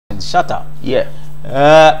Shatta. Yeah.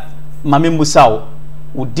 Mami Musao,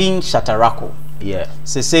 Udin Shatta Rako. Yeah.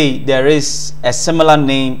 Say there is a similar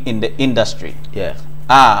name in the industry. Yeah.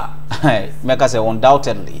 Make us say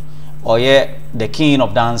undoubtedly, or yeah, the king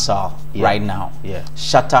of dancehall right now. Yeah.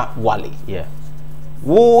 Shatta Wale. Yeah.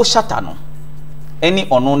 Wo Shatta no. Any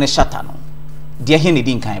unknown Shatta no. Dear he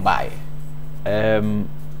didn't kind buy.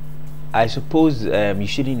 I suppose you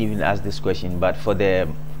shouldn't even ask this question, but for the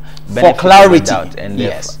for clarity and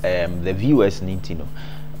yes, the viewers need to know.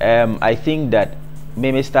 I think that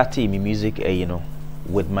me started my music, you know,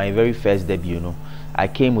 with my very first debut. You know, I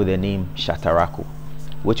came with the name Shatta Rako,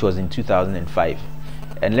 which was in 2005.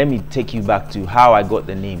 And let me take you back to how I got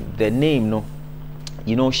the name. The name, no,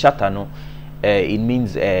 you know, Shatta, no, it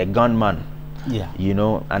means gunman. Yeah. You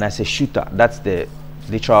know, and as a shooter, that's the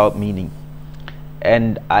literal meaning.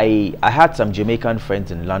 And I had some Jamaican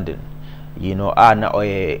friends in London, you know,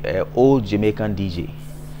 old Jamaican DJ.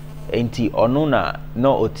 Enti onona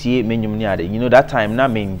no otie menyum ni ade. You know, that time na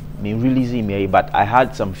me releasing me, but I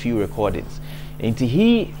had some few recordings. Enti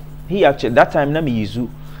he actually that time na me use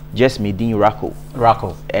just me din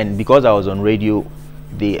Rako. And because I was on radio,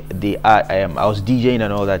 I was DJing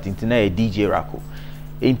and all that. Enti na DJ Rako.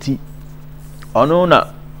 Enti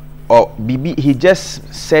onona or BB, he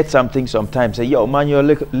just said something sometimes. Say, yo man, you're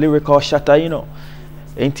lyrical Shatta, you know.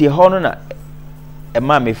 Ain't he honor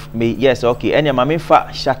me yes, okay. And your mama fa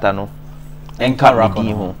Shatta no. And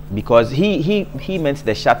Rako because he meant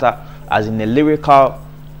the Shatta as in a lyrical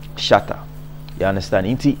Shatta. You understand?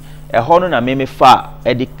 Ain't he a honor na me fa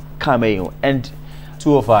Eddie cameo and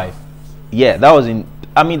 205. Yeah, that was in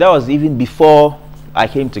that was even before I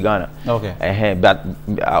came to Ghana. Okay. But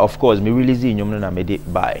of course me releasing na made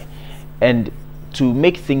it by. And to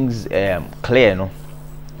make things clear, no,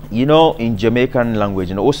 you know, in Jamaican language,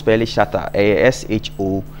 you know, we spell it Shatta,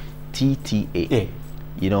 Shotta.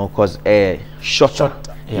 You know, because Shatta,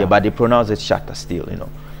 yeah, but they pronounce it Shatta still, you know.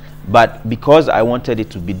 But because I wanted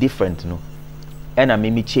it to be different, you know, and I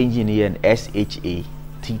made me changing it and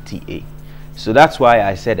Shatta. So that's why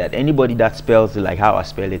I said that anybody that spells it like how I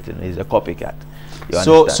spell it, you know, is a copycat.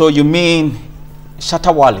 So you mean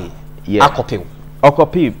Shatta Wale? Yeah.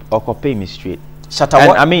 Okope me straight. Shatta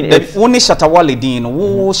Wale. I mean, the only Shatta Wale din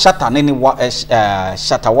who Shatta nene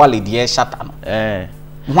Shatta Wale die Shatta no.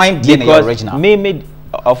 Why the original? Me,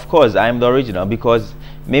 of course, I am the original because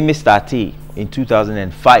me started in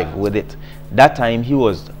 2005 with it. That time he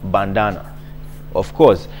was bandana, of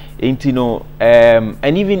course. Ain't you know,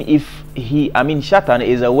 and even if Shatta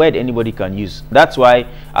is a word anybody can use. That's why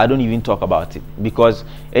I don't even talk about it because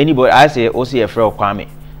anybody I say Osi Efrel Kwame.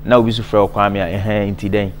 Now we use Frau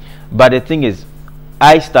Kwame but the thing is,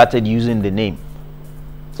 I started using the name.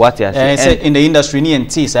 What you say in the industry,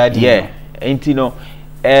 yeah, and you know,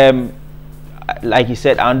 like he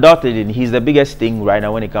said, undoubtedly he's the biggest thing right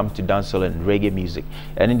now when it comes to dancehall and reggae music.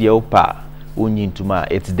 And in the Opa,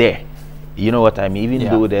 it's there. You know what I mean? Even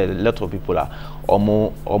though there are a lot of people are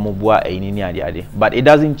but it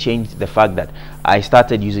doesn't change the fact that I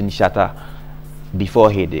started using Shatta before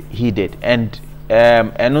he did. And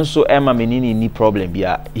also Emma Menini ni problem.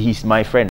 Yeah, he's my friend.